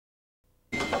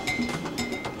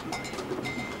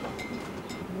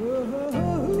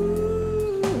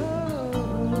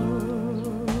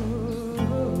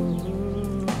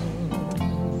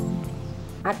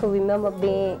I can remember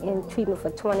being in treatment for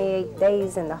 28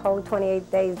 days, and the whole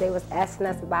 28 days they was asking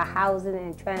us about housing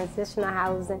and transitional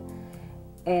housing,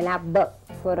 and I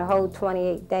bucked for the whole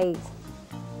 28 days.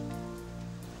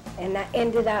 And I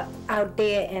ended up out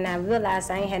there, and I realized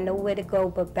I ain't had nowhere to go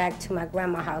but back to my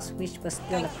grandma's house, which was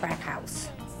still a crack house.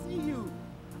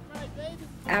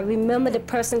 I remember the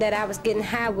person that I was getting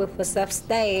high with was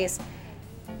upstairs,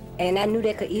 and I knew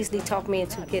they could easily talk me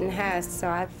into getting high, so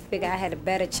I figured I had a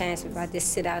better chance if I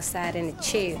just sit outside in a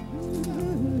chair.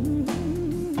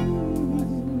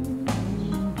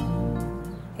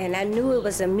 And I knew it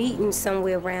was a meeting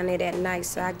somewhere around there that night,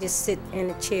 so I just sit in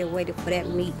a chair waiting for that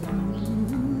meeting.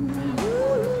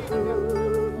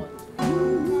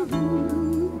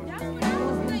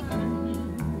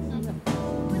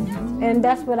 And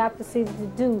that's what I proceeded to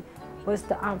do, was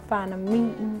to find a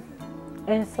meeting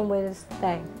and somewhere to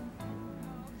stay.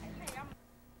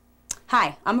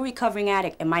 Hi, I'm a recovering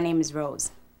addict, and my name is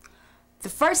Rose. The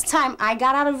first time I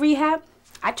got out of rehab,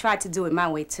 I tried to do it my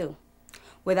way too,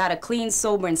 without a clean,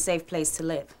 sober, and safe place to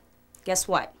live. Guess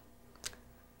what?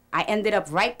 I ended up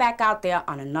right back out there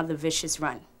on another vicious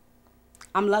run.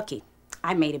 I'm lucky.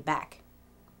 I made it back.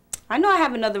 I know I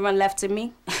have another run left in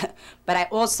me, but I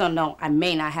also know I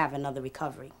may not have another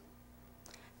recovery.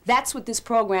 That's what this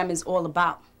program is all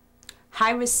about.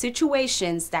 High-risk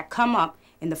situations that come up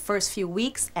in the first few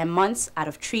weeks and months out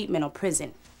of treatment or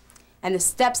prison, and the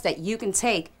steps that you can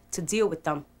take to deal with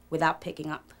them without picking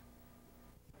up.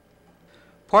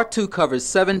 Part 2 covers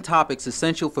 7 topics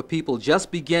essential for people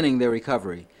just beginning their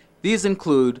recovery. These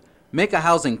include: make a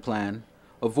housing plan,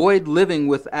 avoid living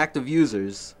with active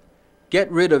users, get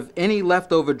rid of any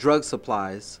leftover drug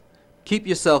supplies, keep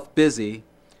yourself busy,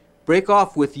 break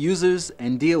off with users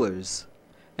and dealers,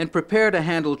 and prepare to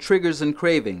handle triggers and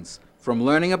cravings, from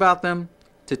learning about them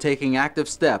to taking active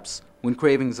steps when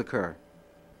cravings occur.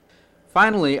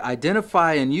 Finally,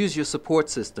 identify and use your support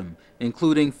system,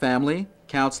 including family,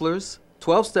 counselors,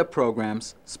 12-step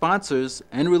programs, sponsors,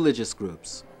 and religious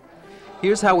groups.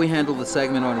 Here's how we handle the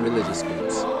segment on religious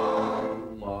groups.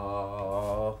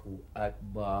 Allahu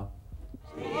Akbar.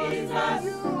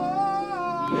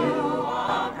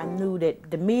 I knew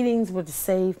that the meetings were to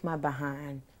save my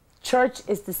behind. Church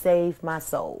is to save my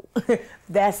soul.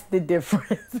 That's the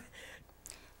difference.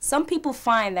 Some people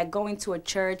find that going to a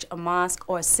church, a mosque,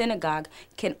 or a synagogue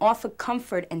can offer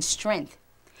comfort and strength,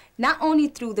 not only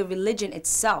through the religion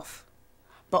itself,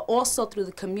 but also through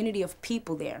the community of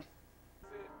people there.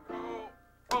 We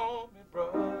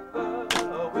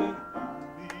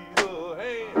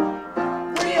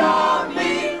all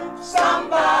need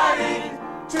somebody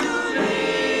to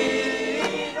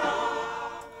lean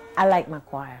on. I like my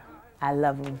choir. I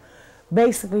love them.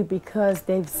 Basically because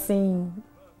they've seen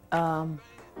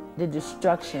the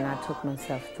destruction I took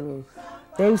myself through.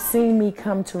 They've seen me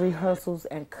come to rehearsals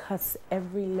and cuss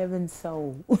every living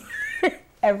soul,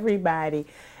 everybody,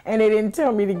 and they didn't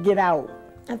tell me to get out.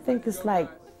 I think it's like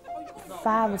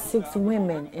 5 or 6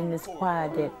 women in this choir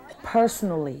that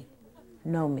personally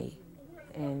know me,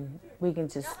 and we can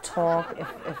just talk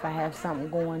if I have something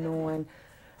going on.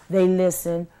 They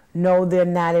listen. No, they're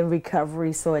not in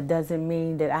recovery, so it doesn't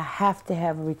mean that I have to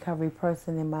have a recovery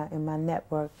person in my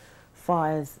network as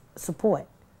far as support.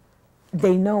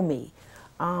 They know me,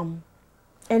 and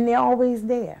they're always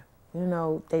there. You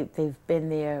know, they've been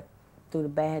there through the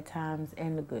bad times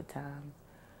and the good times,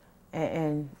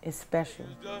 and it's special.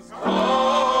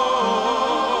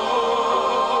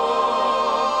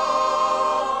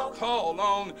 Call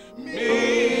on me.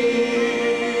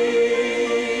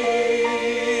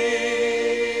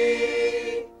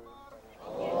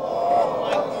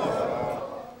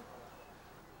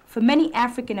 For many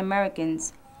African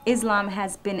Americans, Islam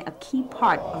has been a key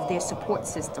part of their support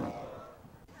system.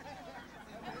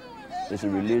 It's a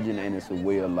religion and it's a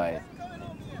way of life.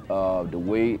 The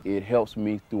way it helps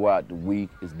me throughout the week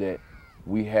is that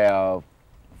we have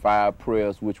 5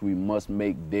 prayers which we must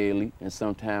make daily, and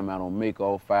sometimes I don't make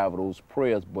all 5 of those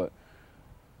prayers, but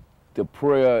the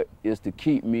prayer is to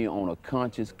keep me on a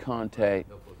conscious contact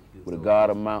with a God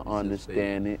of my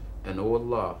understanding. And oh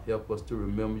Allah, help us to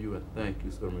remember you and thank you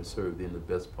so we serve thee in the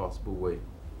best possible way.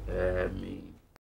 Ameen.